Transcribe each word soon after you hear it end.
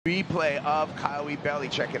Replay of Caio Ibelli.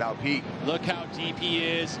 Check it out, Pete. Look how deep he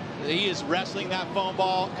is. He is wrestling that foam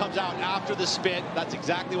ball. Comes out after the spit. That's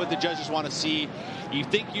exactly what the judges want to see. You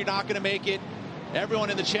think you're not going to make it. Everyone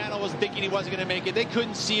in the channel was thinking he wasn't going to make it. They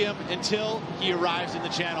couldn't see him until he arrives in the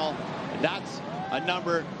channel. And that's a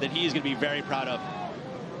number that he is going to be very proud of.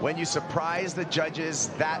 When you surprise the judges,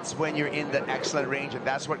 that's when you're in the excellent range, and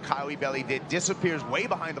that's what Caio Ibelli did. Disappears way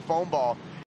behind the foam ball,